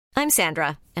I'm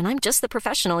Sandra, and I'm just the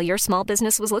professional your small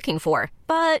business was looking for.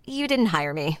 But you didn't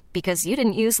hire me because you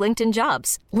didn't use LinkedIn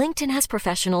Jobs. LinkedIn has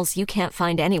professionals you can't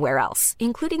find anywhere else,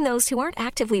 including those who aren't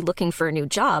actively looking for a new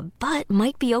job, but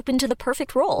might be open to the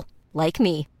perfect role, like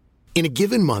me. In a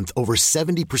given month, over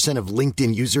 70% of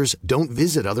LinkedIn users don't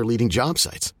visit other leading job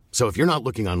sites. So if you're not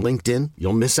looking on LinkedIn,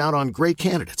 you'll miss out on great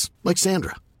candidates like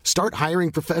Sandra. Start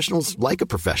hiring professionals like a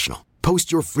professional.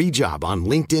 Post your free job on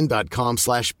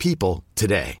linkedin.com/people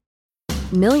today.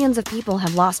 Millions of people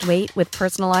have lost weight with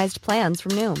personalized plans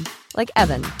from Noom. Like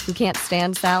Evan, who can't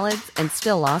stand salads and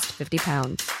still lost 50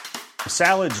 pounds.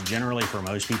 Salads generally for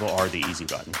most people are the easy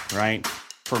button, right?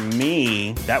 For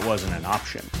me, that wasn't an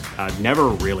option. I never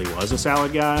really was a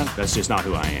salad guy. That's just not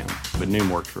who I am. But Noom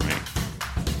worked for me.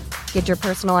 Get your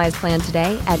personalized plan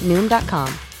today at Noom.com.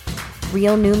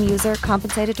 Real Noom user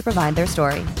compensated to provide their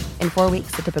story. In 4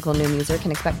 weeks, the typical Noom user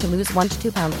can expect to lose 1 to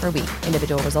 2 pounds per week.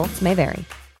 Individual results may vary.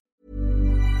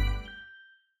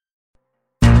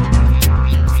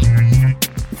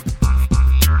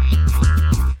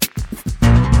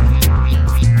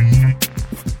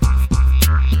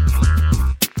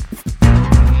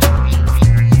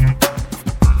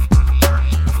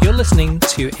 Listening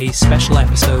to a special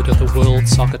episode of the World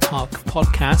Soccer Talk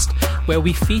podcast, where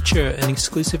we feature an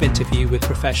exclusive interview with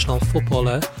professional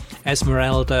footballer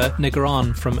Esmeralda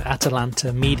Negron from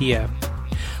Atalanta Media.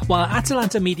 While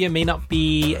Atalanta Media may not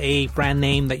be a brand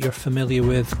name that you're familiar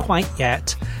with quite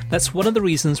yet, that's one of the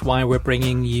reasons why we're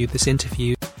bringing you this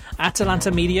interview. Atalanta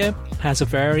Media has a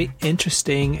very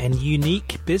interesting and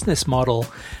unique business model.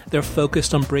 They're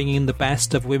focused on bringing the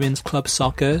best of women's club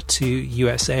soccer to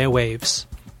US airwaves.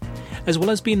 As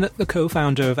well as being the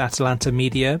co-founder of Atalanta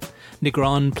Media,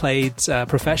 Negron played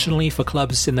professionally for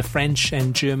clubs in the French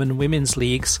and German women's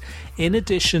leagues, in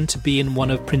addition to being one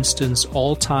of Princeton's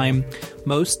all-time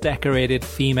most decorated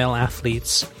female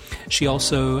athletes. She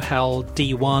also held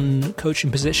D1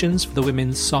 coaching positions for the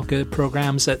women's soccer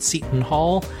programs at Seton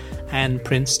Hall and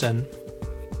Princeton.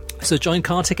 So join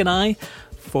Kartik and I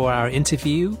for our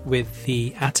interview with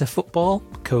the Ata Football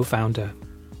co-founder.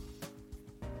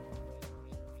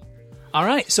 All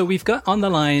right, so we've got on the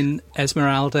line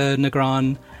Esmeralda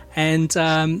Negron, and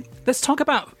let's talk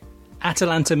about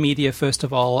Atalanta Media first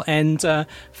of all. And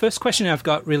first question I've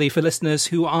got really for listeners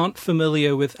who aren't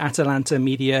familiar with Atalanta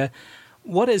Media,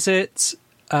 what is it?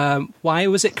 Why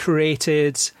was it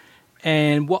created?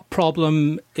 And what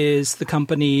problem is the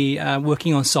company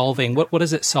working on solving? What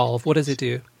does it solve? What does it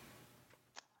do?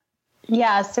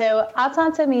 Yeah, so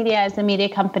Atalanta Media is a media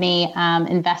company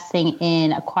investing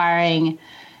in acquiring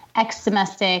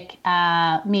ex-domestic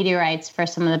media rights for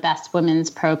some of the best women's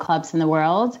pro clubs in the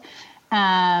world.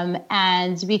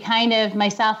 And we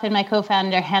myself and my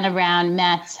co-founder, Hannah Brown,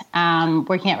 met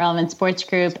working at Relevant Sports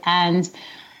Group. And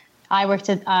I worked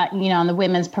at, on the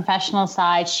women's professional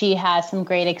side. She has some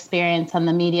great experience on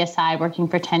the media side, working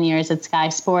for 10 years at Sky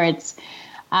Sports.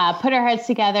 Put our heads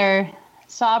together,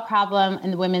 saw a problem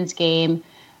in the women's game,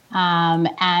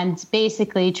 and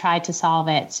basically tried to solve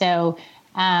it. So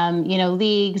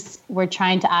leagues were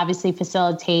trying to obviously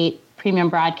facilitate premium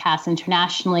broadcasts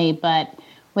internationally, but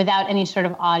without any sort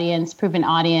of proven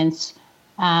audience,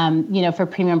 for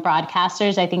premium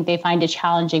broadcasters, I think they find it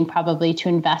challenging probably to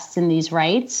invest in these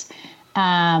rights.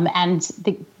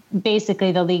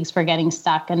 Basically the leagues were getting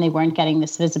stuck and they weren't getting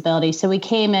this visibility. So we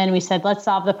came in, we said, let's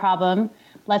solve the problem.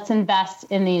 Let's invest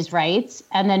in these rights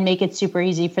and then make it super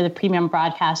easy for the premium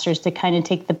broadcasters to kind of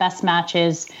take the best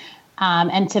matches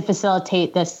and to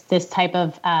facilitate this type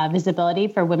of visibility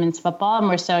for women's football. And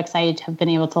we're so excited to have been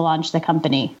able to launch the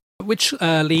company. Which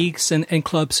leagues and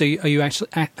clubs are you actually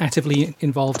actively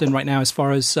involved in right now as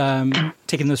far as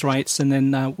taking those rights and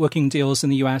then working deals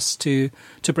in the US to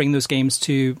bring those games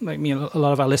to a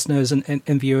lot of our listeners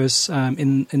and viewers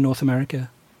in North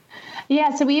America?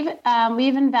 Yeah, so we've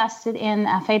invested in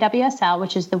FAWSL,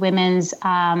 which is the women's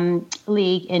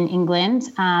league in England,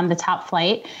 the top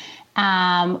flight.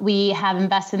 We have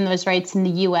invested in those rights in the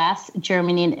U.S.,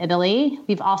 Germany, and Italy.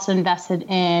 We've also invested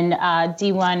in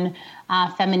D1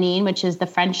 Feminine, which is the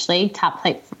French league, top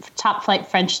flight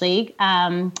French league.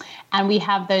 And we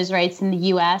have those rights in the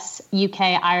U.S.,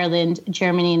 U.K., Ireland,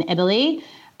 Germany, and Italy.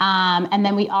 And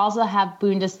then we also have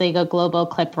Bundesliga global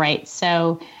clip rights.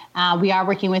 So we are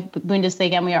working with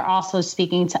Bundesliga, and we are also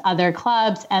speaking to other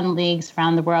clubs and leagues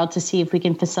around the world to see if we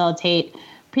can facilitate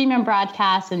premium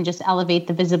broadcasts and just elevate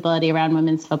the visibility around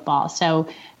women's football. So,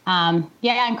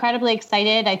 incredibly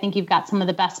excited. I think you've got some of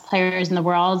the best players in the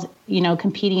world,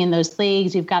 competing in those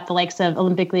leagues. You've got the likes of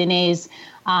Olympique Lyonnais,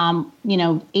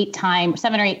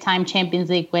 7 or 8 time Champions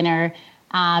League winner,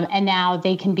 And now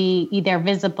they can be either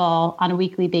visible on a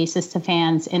weekly basis to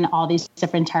fans in all these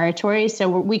different territories. So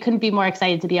we couldn't be more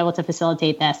excited to be able to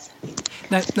facilitate this.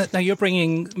 Now you're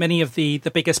bringing many of the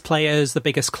biggest players, the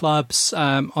biggest clubs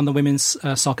on the women's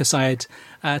soccer side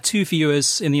to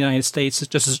viewers in the United States,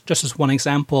 just as one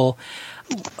example.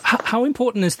 How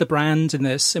important is the brand in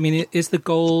this? I mean, is the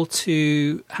goal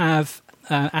to have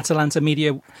Atalanta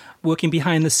Media working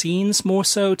behind the scenes more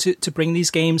so to bring these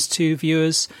games to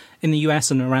viewers in the US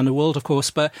and around the world, of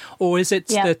course, or is it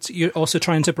that you're also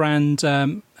trying to brand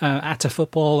Ata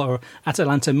Football or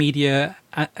Atalanta Media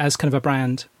as kind of a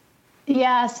brand?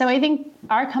 Yeah, so I think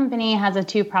our company has a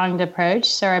two-pronged approach.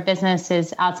 So our business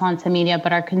is Atalanta Media,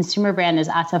 but our consumer brand is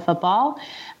Ata Football.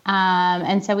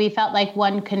 And so we felt like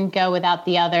one couldn't go without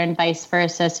the other and vice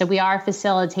versa. So we are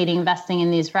facilitating investing in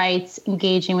these rights,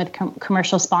 engaging with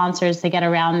commercial sponsors to get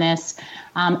around this,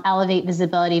 elevate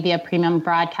visibility via premium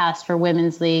broadcast for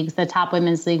women's leagues, the top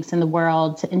women's leagues in the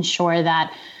world, to ensure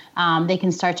that they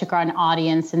can start to grow an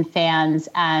audience and fans,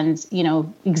 and,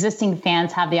 existing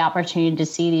fans have the opportunity to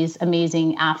see these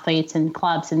amazing athletes and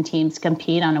clubs and teams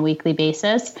compete on a weekly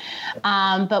basis.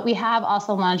 But we have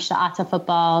also launched the Ata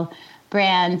Football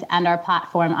brand and our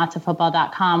platform,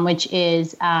 atafootball.com, which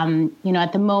is,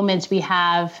 at the moment we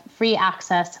have free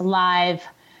access to live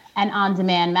and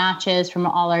on-demand matches from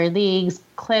all our leagues,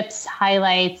 clips,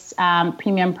 highlights,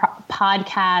 premium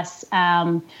podcasts.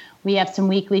 We have some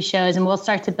weekly shows, and we'll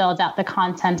start to build out the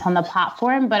content on the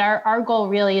platform. But our goal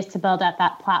really is to build out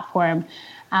that platform.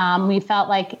 We felt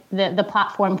like the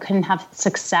platform couldn't have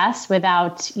success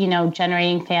without,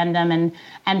 generating fandom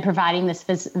and providing this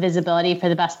visibility for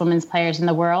the best women's players in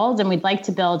the world. And we'd like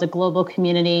to build a global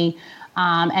community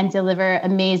and deliver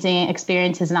amazing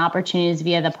experiences and opportunities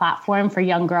via the platform for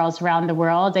young girls around the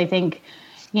world. I think,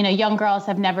 young girls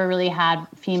have never really had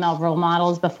female role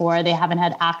models before. They haven't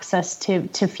had access to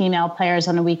female players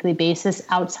on a weekly basis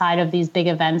outside of these big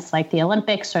events like the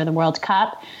Olympics or the World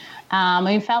Cup.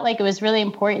 We felt like it was really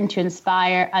important to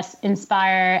inspire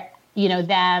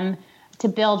them to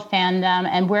build fandom,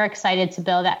 and we're excited to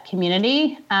build that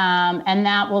community. And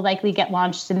that will likely get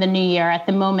launched in the new year. At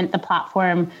the moment, the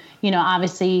platform,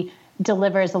 obviously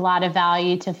delivers a lot of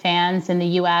value to fans in the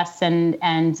U.S.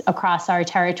 and across our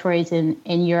territories in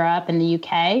Europe and the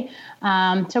U.K.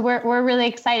 So we're really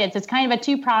excited. So it's kind of a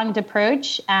two-pronged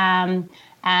approach.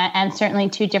 And certainly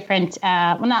two different,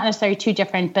 not necessarily two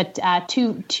different, but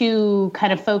two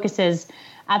kind of focuses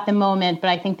at the moment, but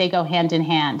I think they go hand in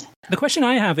hand. The question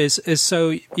I have is so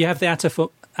you have the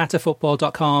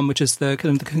atafootball.com, which is the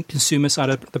kind of the consumer side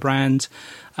of the brand,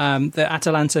 the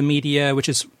Atalanta Media, which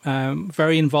is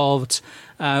very involved,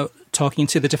 talking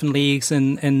to the different leagues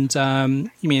and in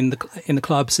the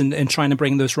clubs and trying to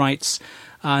bring those rights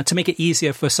to make it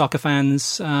easier for soccer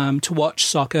fans to watch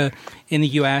soccer in the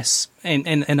US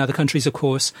and other countries, of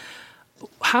course.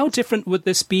 How different would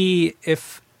this be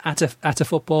if Ata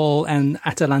Football and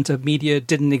Atalanta Media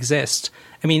didn't exist?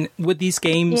 I mean, would these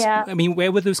games,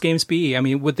 where would those games be? I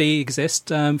mean, would they exist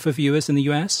for viewers in the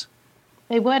US?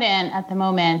 They wouldn't at the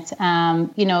moment.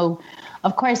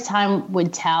 Of course, time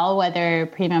would tell whether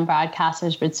premium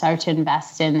broadcasters would start to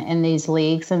invest in these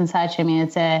leagues and such. I mean,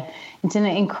 it's an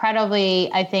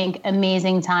incredibly, I think,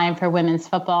 amazing time for women's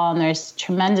football, and there's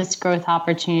tremendous growth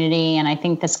opportunity. And I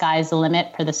think the sky's the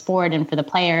limit for the sport and for the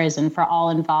players and for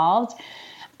all involved.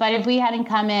 But if we hadn't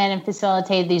come in and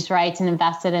facilitated these rights and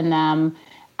invested in them,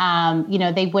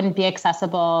 they wouldn't be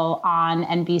accessible on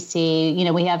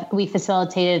NBC. We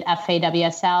facilitated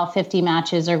FAWSL. 50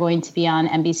 matches are going to be on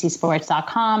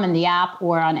NBCSports.com and the app,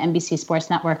 or on NBC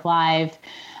Sports Network Live,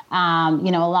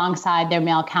 alongside their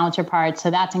male counterparts.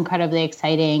 So that's incredibly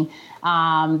exciting.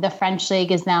 The French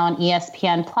League is now on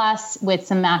ESPN Plus, with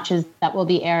some matches that will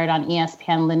be aired on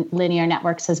ESPN linear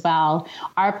networks as well.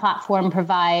 Our platform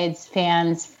provides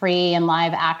fans free and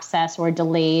live access, or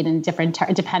delayed, and different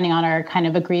depending on our kind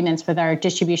of agreements with our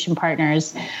distribution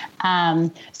partners.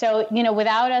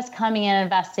 Without us coming in and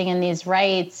investing in these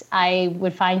rights, I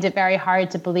would find it very hard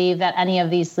to believe that any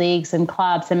of these leagues and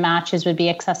clubs and matches would be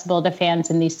accessible to fans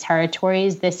in these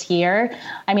territories this year.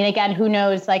 I mean, again, who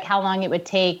knows how long it would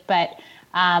take, but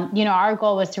our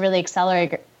goal was to really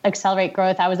accelerate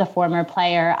growth. I was a former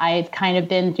player. I've kind of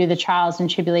been through the trials and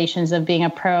tribulations of being a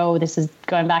pro. This is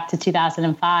going back to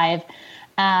 2005.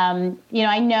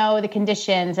 I know the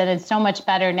conditions, and it's so much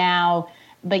better now.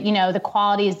 But, the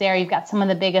quality is there. You've got some of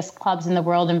the biggest clubs in the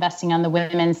world investing on the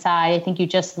women's side. I think you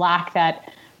just lack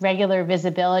that regular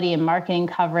visibility and marketing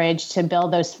coverage to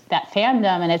build that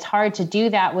fandom. And it's hard to do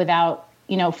that without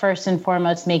first and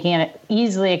foremost, making it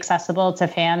easily accessible to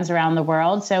fans around the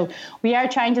world. So we are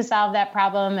trying to solve that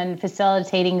problem and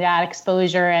facilitating that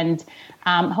exposure and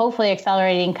hopefully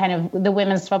accelerating kind of the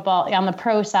women's football on the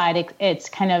pro side. It's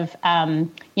kind of,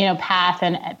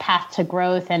 path to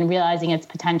growth and realizing its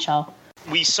potential.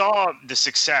 We saw the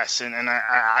success, and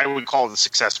I would call it a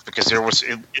success because there was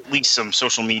at least some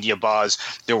social media buzz.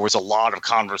 There was a lot of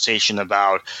conversation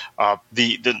about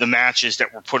the matches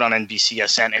that were put on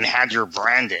NBCSN and had your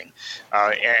branding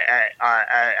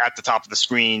at the top of the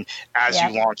screen as you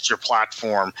launched your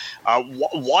platform.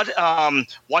 What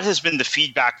has been the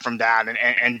feedback from that,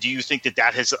 and do you think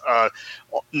that has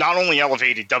not only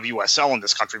elevated WSL in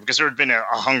this country, because there had been a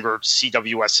hunger to see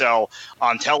WSL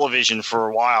on television for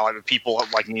a while. I mean, people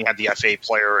like me had the FA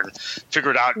player and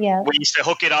figured out ways to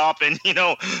hook it up and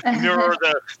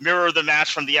mirror the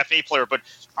match from the FA player, but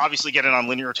obviously get it on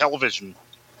linear television.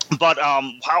 But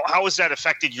how has that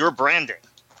affected your branding?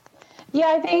 Yeah,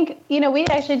 I think, we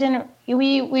actually didn't,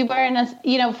 we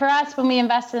weren't, for us, when we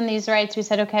invested in these rights, we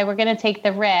said, okay, we're going to take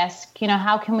the risk.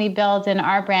 How can we build in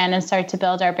our brand and start to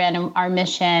build our brand and our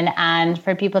mission, and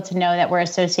for people to know that we're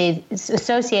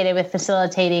associated with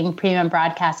facilitating premium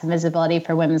broadcast and visibility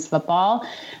for women's football.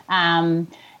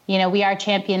 We are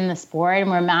championing the sport,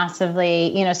 and we're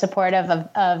massively, supportive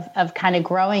of kind of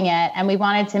growing it. And we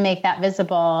wanted to make that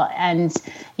visible. And,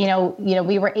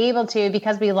 we were able to,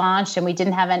 because we launched and we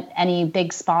didn't have any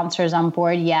big sponsors on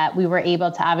board yet, we were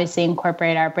able to obviously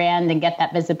incorporate our brand and get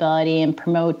that visibility and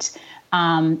promote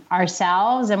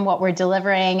ourselves and what we're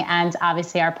delivering. And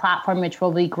obviously our platform, which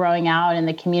will be growing out, in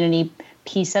the community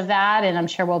piece of that. And I'm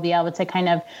sure we'll be able to kind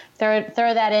of throw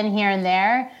that in here and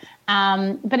there.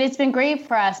 But it's been great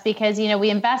for us because, we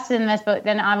invested in this, but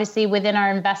then obviously within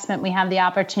our investment, we have the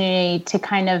opportunity to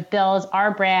kind of build our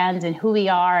brand and who we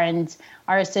are and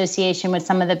our association with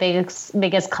some of the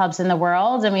biggest clubs in the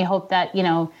world. And we hope that,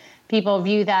 people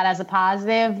view that as a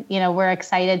positive. We're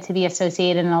excited to be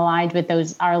associated and aligned with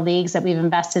our leagues that we've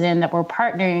invested in, that we're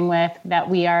partnering with, that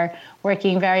we are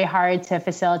working very hard to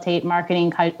facilitate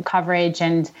marketing coverage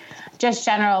and just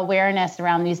general awareness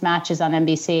around these matches on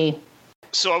NBC.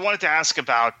 So I wanted to ask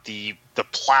about the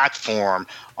platform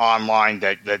online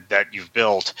that you've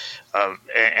built,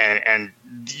 and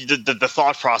the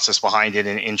thought process behind it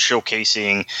in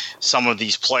showcasing some of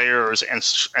these players and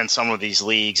some of these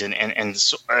leagues, and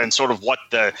sort of what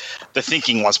the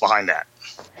thinking was behind that.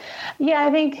 Yeah, I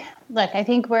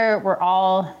think we're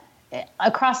all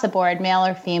across the board, male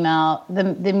or female.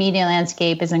 The media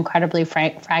landscape is incredibly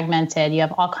fragmented. You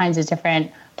have all kinds of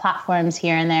different platforms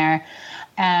here and there.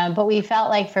 But we felt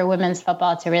like for women's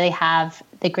football to really have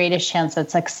the greatest chance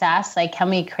at success, can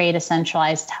we create a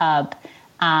centralized hub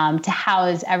to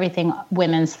house everything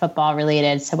women's football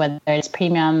related? So whether it's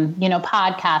premium,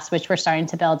 podcasts, which we're starting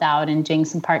to build out and doing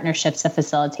some partnerships to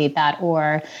facilitate that,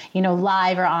 or,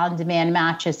 live or on-demand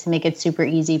matches to make it super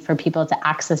easy for people to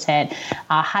access it,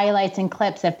 highlights and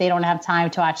clips if they don't have time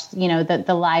to watch,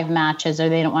 the live matches, or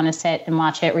they don't want to sit and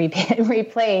watch it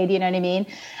replayed, you know what I mean?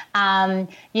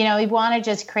 We want to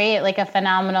just create a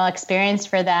phenomenal experience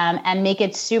for them and make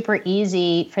it super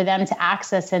easy for them to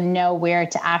access and know where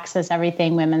to access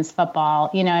everything women's football,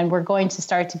 and we're going to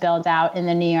start to build out in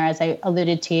the new year, as I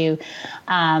alluded to,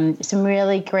 some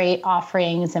really great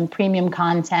offerings and premium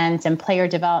content and player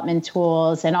development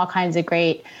tools and all kinds of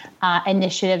great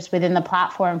initiatives within the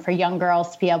platform for young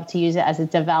girls to be able to use it as a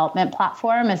development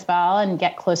platform as well, and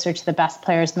get closer to the best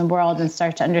players in the world and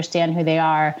start to understand who they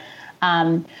are.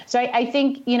 So I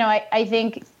think, I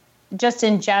think just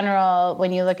in general,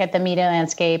 when you look at the media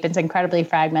landscape, it's incredibly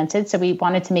fragmented. So we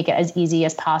wanted to make it as easy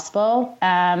as possible.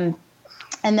 And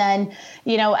then,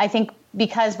 I think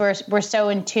because we're so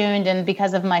in tuned, and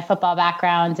because of my football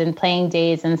background and playing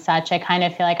days and such, I kind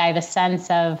of feel like I have a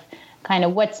sense of kind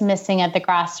of what's missing at the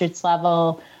grassroots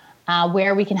level,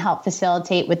 where we can help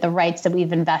facilitate with the rights that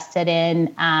we've invested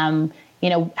in,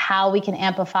 how we can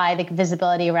amplify the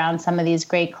visibility around some of these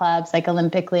great clubs like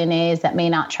Olympique Lyonnais that may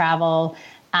not travel,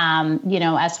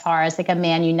 as far as a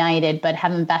Man United, but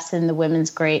have invested in the women's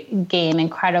great game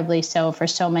incredibly so for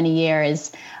so many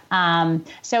years.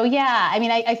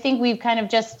 I think we've kind of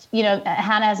just,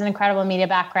 Hannah has an incredible media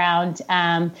background,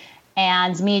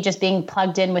 and me just being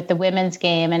plugged in with the women's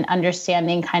game and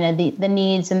understanding kind of the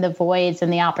needs and the voids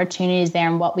and the opportunities there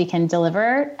and what we can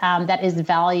deliver that is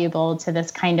valuable to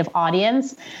this kind of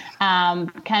audience kind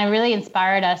of really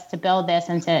inspired us to build this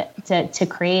and to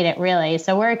create it, really.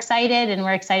 So we're excited, and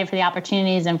we're excited for the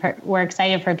opportunities, and we're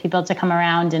excited for people to come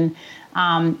around and,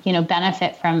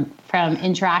 benefit from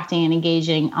interacting and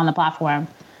engaging on the platform.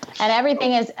 And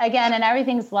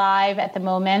everything's live at the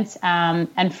moment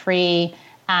and free.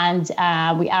 And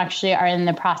we actually are in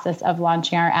the process of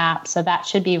launching our app. So that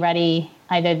should be ready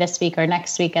either this week or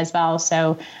next week as well.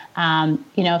 So,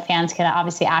 fans can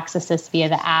obviously access this via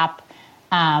the app,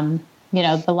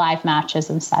 the live matches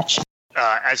and such.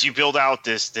 As you build out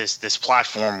this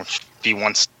platform, which would be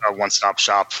one-stop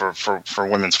shop for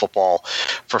women's football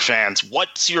for fans,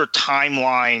 what's your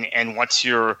timeline and what's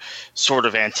your sort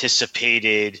of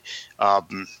anticipated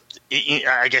timeline,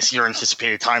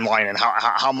 and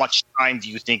how much time do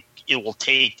you think it will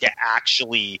take to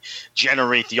actually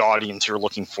generate the audience you're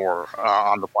looking for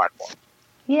on the platform?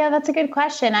 Yeah, that's a good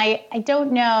question. I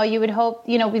don't know. You would hope,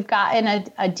 we've gotten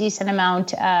a decent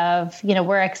amount of,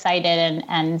 we're excited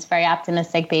and very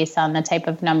optimistic based on the type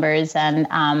of numbers and,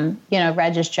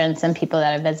 registrants and people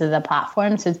that have visited the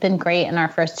platform. So it's been great in our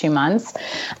first 2 months.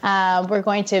 We're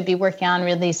going to be working on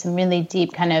some really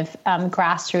deep kind of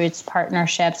grassroots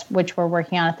partnerships, which we're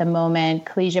working on at the moment,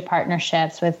 collegiate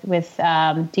partnerships with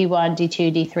D1,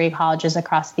 D2, D3 colleges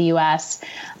across the U.S.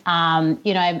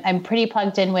 I'm pretty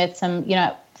plugged in with some,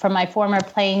 from my former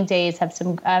playing days, I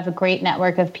have a great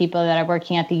network of people that are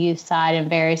working at the youth side in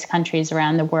various countries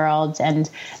around the world, and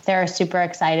they're super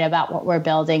excited about what we're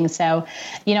building. So,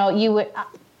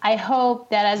 I hope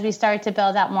that as we start to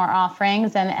build out more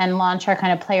offerings and launch our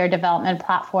kind of player development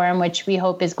platform, which we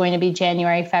hope is going to be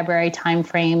January, February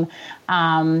timeframe,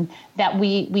 that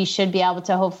we should be able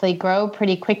to hopefully grow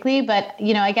pretty quickly. But,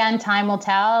 again, time will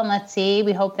tell, and let's see.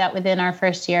 We hope that within our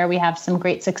first year we have some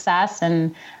great success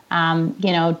and,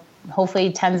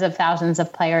 hopefully tens of thousands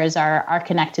of players are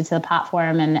connected to the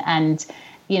platform and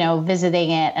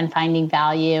visiting it and finding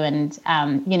value and,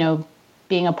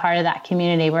 being a part of that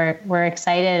community. We're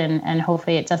excited and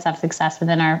hopefully it does have success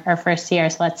within our first year.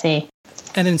 So let's see.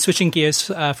 And then switching gears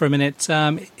for a minute,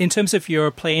 in terms of your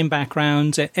playing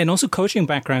background and also coaching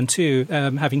background too,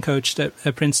 having coached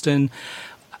at Princeton,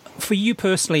 for you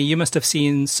personally, you must have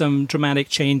seen some dramatic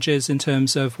changes in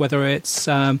terms of whether it's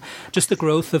just the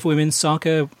growth of women's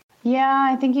soccer. Yeah,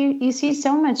 I think you see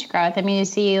so much growth. I mean, you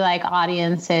see like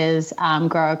audiences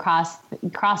grow across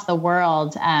the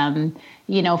world.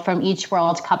 From each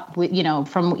World Cup,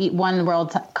 from one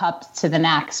World Cup to the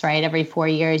next, right? Every 4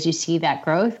 years, you see that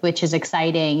growth, which is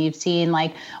exciting. You've seen,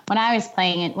 like, when I was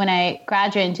playing it, when I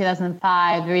graduated in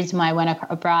 2005, the reason why I went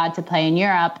abroad to play in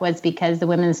Europe was because the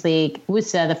Women's League,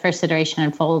 WUSA, the first iteration,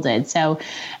 unfolded. So,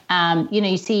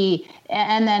 you see,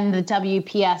 and then the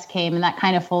WPS came and that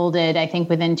kind of folded, I think,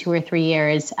 within 2 or 3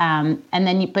 years. And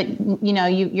then,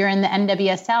 you're in the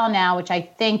NWSL now, which I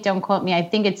think, don't quote me, I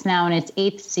think it's now in its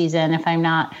 8th season, if I'm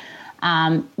not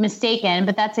mistaken,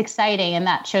 but that's exciting and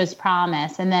that shows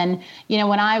promise. And then,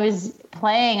 when I was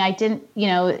playing, I didn't,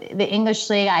 the English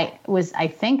league, I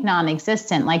think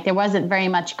non-existent. Like there wasn't very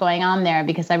much going on there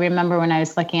because I remember when I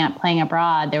was looking at playing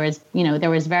abroad, there was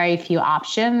very few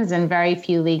options and very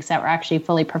few leagues that were actually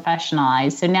fully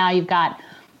professionalized. So now you've got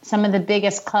some of the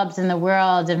biggest clubs in the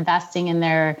world investing in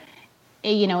their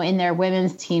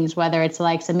women's teams, whether it's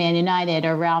like Man United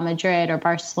or Real Madrid or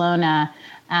Barcelona.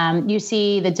 You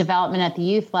see the development at the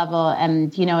youth level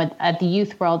and, at the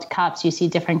Youth World Cups, you see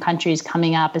different countries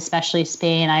coming up, especially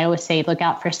Spain. I always say, look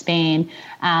out for Spain.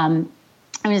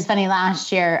 It's funny,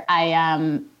 last year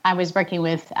I was working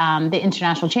with the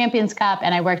International Champions Cup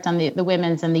and I worked on the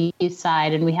women's and the youth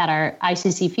side. And we had our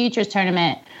ICC Futures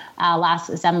tournament last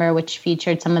December, which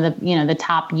featured some of the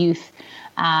top youth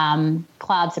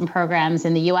clubs and programs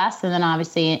in the U.S. and then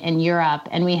obviously in Europe.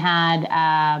 And we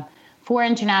had 4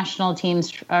 international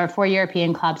teams or 4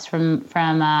 European clubs from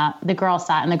the girls'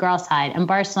 side and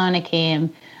Barcelona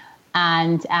came.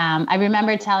 And I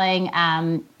remember telling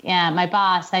my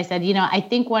boss, I said, I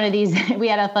think one of these, we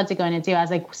had Atletico in it too. I was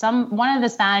like, one of the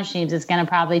Spanish teams is going to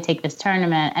probably take this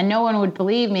tournament, and no one would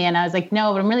believe me. And I was like,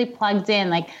 no, but I'm really plugged in.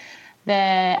 Like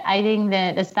I think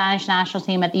the Spanish national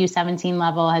team at the U17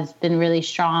 level has been really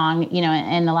strong,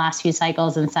 in the last few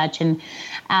cycles and such. And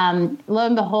lo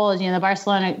and behold, the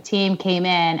Barcelona team came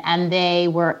in and they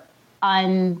were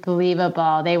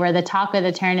unbelievable. They were the talk of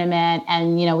the tournament.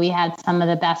 And, we had some of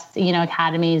the best,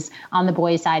 academies on the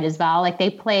boys' side as well. Like they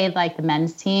played like the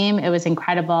men's team. It was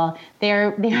incredible. They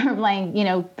were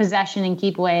playing, possession and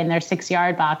keep away in their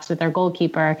 6-yard box with their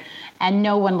goalkeeper, and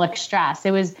no one looked stressed.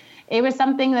 It was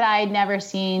something that I had never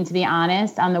seen, to be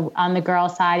honest, on the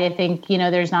girls' side. I think,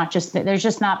 there's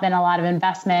just not been a lot of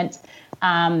investment.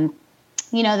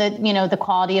 The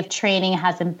quality of training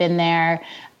hasn't been there.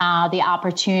 The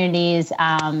opportunities,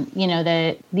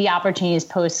 the opportunities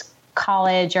post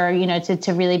college or,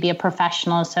 to really be a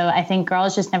professional. So I think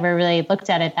girls just never really looked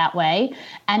at it that way.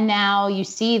 And now you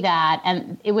see that.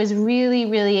 And it was really,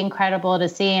 really incredible to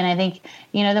see. And I think,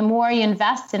 the more you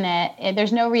invest in it,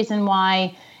 there's no reason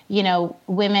why,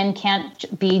 women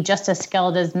can't be just as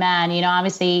skilled as men.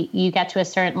 Obviously you get to a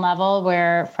certain level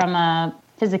where from a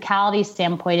physicality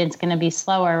standpoint, it's going to be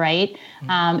slower, right?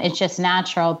 It's just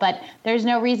natural, but there's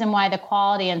no reason why the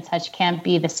quality and such can't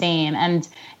be the same. And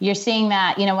you're seeing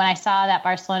that, when I saw that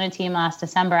Barcelona team last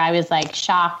December, I was like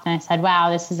shocked and I said, wow,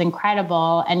 this is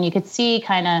incredible. And you could see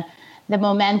kind of the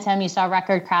momentum. You saw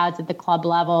record crowds at the club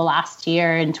level last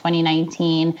year in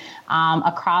 2019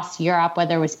 across Europe,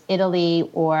 whether it was Italy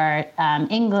or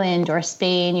England or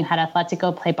Spain. You had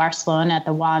Atletico play Barcelona at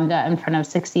the Wanda in front of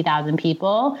 60,000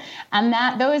 people. And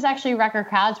those actually record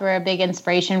crowds were a big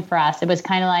inspiration for us. It was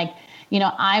kind of like,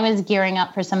 I was gearing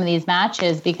up for some of these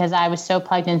matches because I was so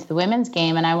plugged into the women's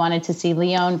game and I wanted to see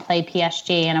Lyon play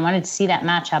PSG and I wanted to see that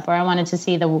matchup, or I wanted to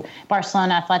see the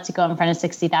Barcelona Atletico in front of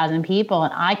 60,000 people.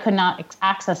 And I could not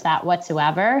access that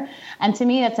whatsoever. And to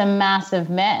me, that's a massive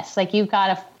miss. Like, you've got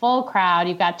a full crowd.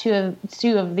 You've got two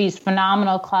of these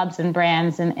phenomenal clubs and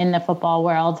brands in the football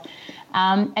world.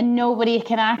 And nobody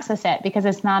can access it because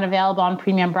it's not available on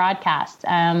premium broadcast.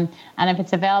 And if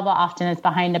it's available, often it's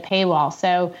behind a paywall.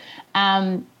 So,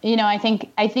 I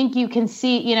think you can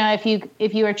see,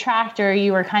 if you were tracked or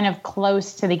you were kind of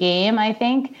close to the game, I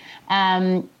think,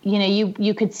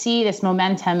 you could see this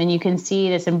momentum and you can see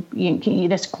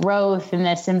this growth and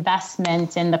this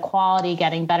investment and the quality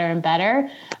getting better and better.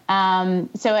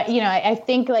 I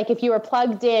think like if you were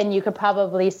plugged in, you could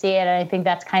probably see it. And I think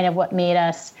that's kind of what made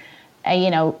us,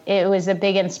 it was a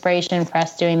big inspiration for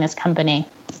us doing this company,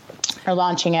 or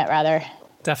launching it rather.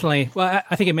 Definitely. Well,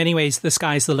 I think in many ways, the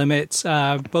sky's the limit,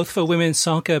 both for women's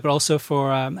soccer, but also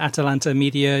for Atalanta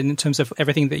Media in terms of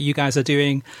everything that you guys are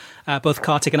doing. Both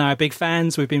Kartik and I are big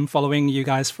fans. We've been following you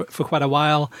guys for quite a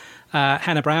while.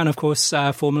 Hannah Brown, of course,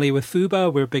 formerly with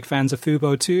Fubo. We're big fans of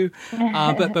Fubo too.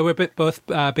 But we're both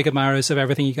big admirers of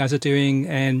everything you guys are doing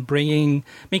and making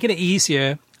it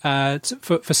easier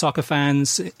for soccer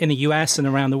fans in the US and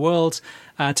around the world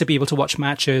to be able to watch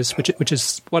matches, which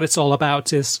is what it's all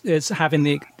about, is having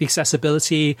the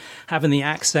accessibility, having the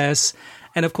access,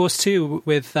 and of course too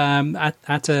with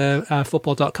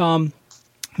football.com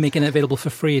making it available for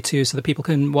free too, so that people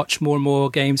can watch more and more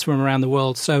games from around the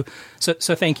world. So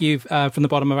thank you from the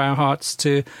bottom of our hearts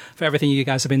for everything you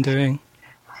guys have been doing.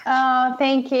 Oh,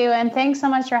 thank you. And thanks so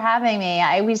much for having me.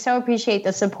 We so appreciate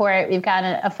the support. We've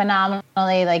gotten a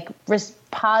phenomenally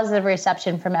positive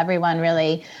reception from everyone,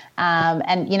 really.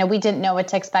 And we didn't know what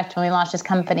to expect when we launched this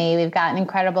company. We've gotten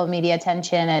incredible media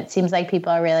attention. It seems like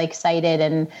people are really excited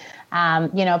and,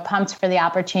 pumped for the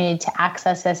opportunity to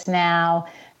access this now.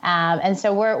 And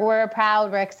so we're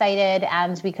proud, we're excited,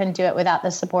 and we couldn't do it without the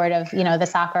support of, the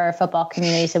soccer or football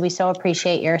community. So we so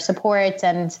appreciate your support,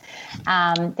 and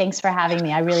thanks for having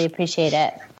me. I really appreciate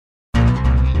it.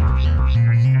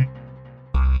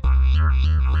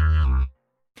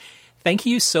 Thank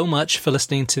you so much for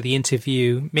listening to the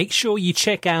interview. Make sure you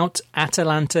check out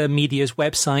Atalanta Media's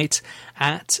website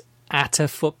at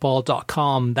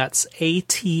atafootball.com. That's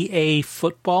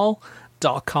ATAfootball.com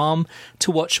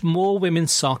to watch more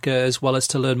women's soccer, as well as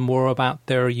to learn more about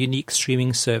their unique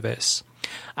streaming service.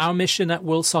 Our mission at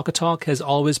World Soccer Talk has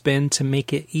always been to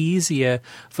make it easier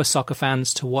for soccer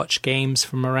fans to watch games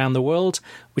from around the world,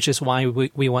 which is why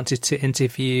we wanted to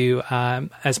interview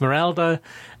Esmeralda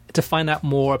to find out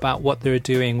more about what they're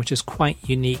doing, which is quite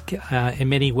unique in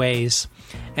many ways.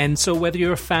 And so whether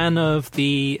you're a fan of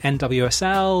the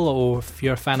NWSL, or if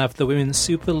you're a fan of the Women's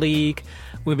Super League,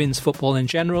 women's football in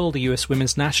general, the US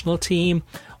women's national team,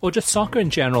 or just soccer in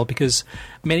general, because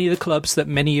many of the clubs that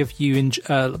many of you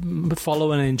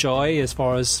follow and enjoy, as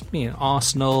far as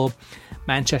Arsenal,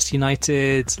 Manchester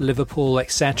United, Liverpool,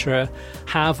 etc.,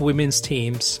 have women's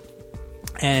teams.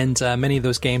 And many of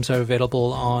those games are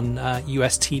available on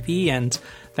US TV, and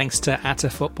thanks to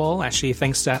AtaFootball, actually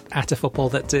thanks to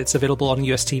AtaFootball, that it's available on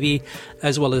US TV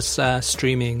as well as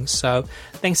streaming. So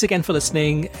thanks again for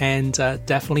listening, and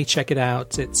definitely check it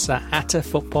out. It's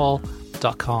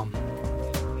atafootball.com.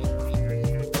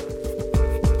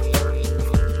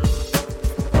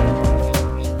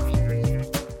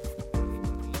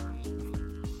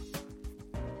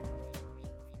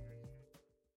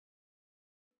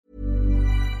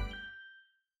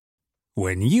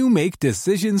 When you make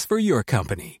decisions for your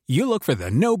company, you look for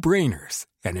the no-brainers.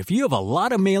 And if you have a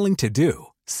lot of mailing to do,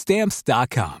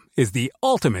 Stamps.com is the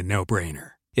ultimate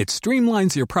no-brainer. It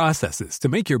streamlines your processes to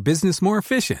make your business more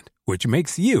efficient, which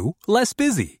makes you less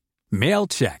busy. Mail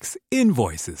checks,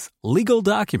 invoices, legal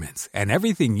documents, and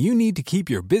everything you need to keep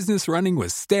your business running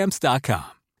with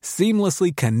Stamps.com.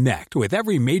 Seamlessly connect with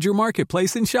every major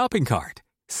marketplace and shopping cart.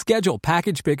 Schedule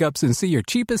package pickups and see your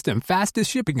cheapest and fastest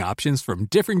shipping options from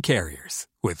different carriers,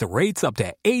 with rates up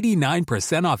to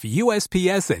 89% off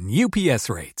USPS and UPS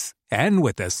rates. And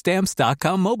with the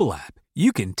Stamps.com mobile app,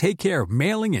 you can take care of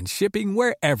mailing and shipping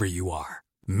wherever you are.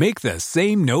 Make the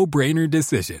same no-brainer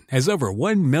decision as over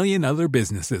 1 million other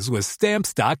businesses with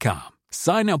Stamps.com.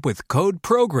 Sign up with code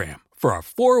PROGRAM for a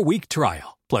 4-week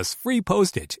trial, plus free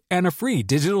postage and a free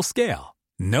digital scale.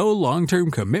 No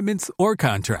long-term commitments or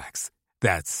contracts.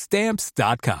 That's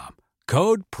Stamps.com.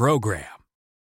 Code PROGRAM.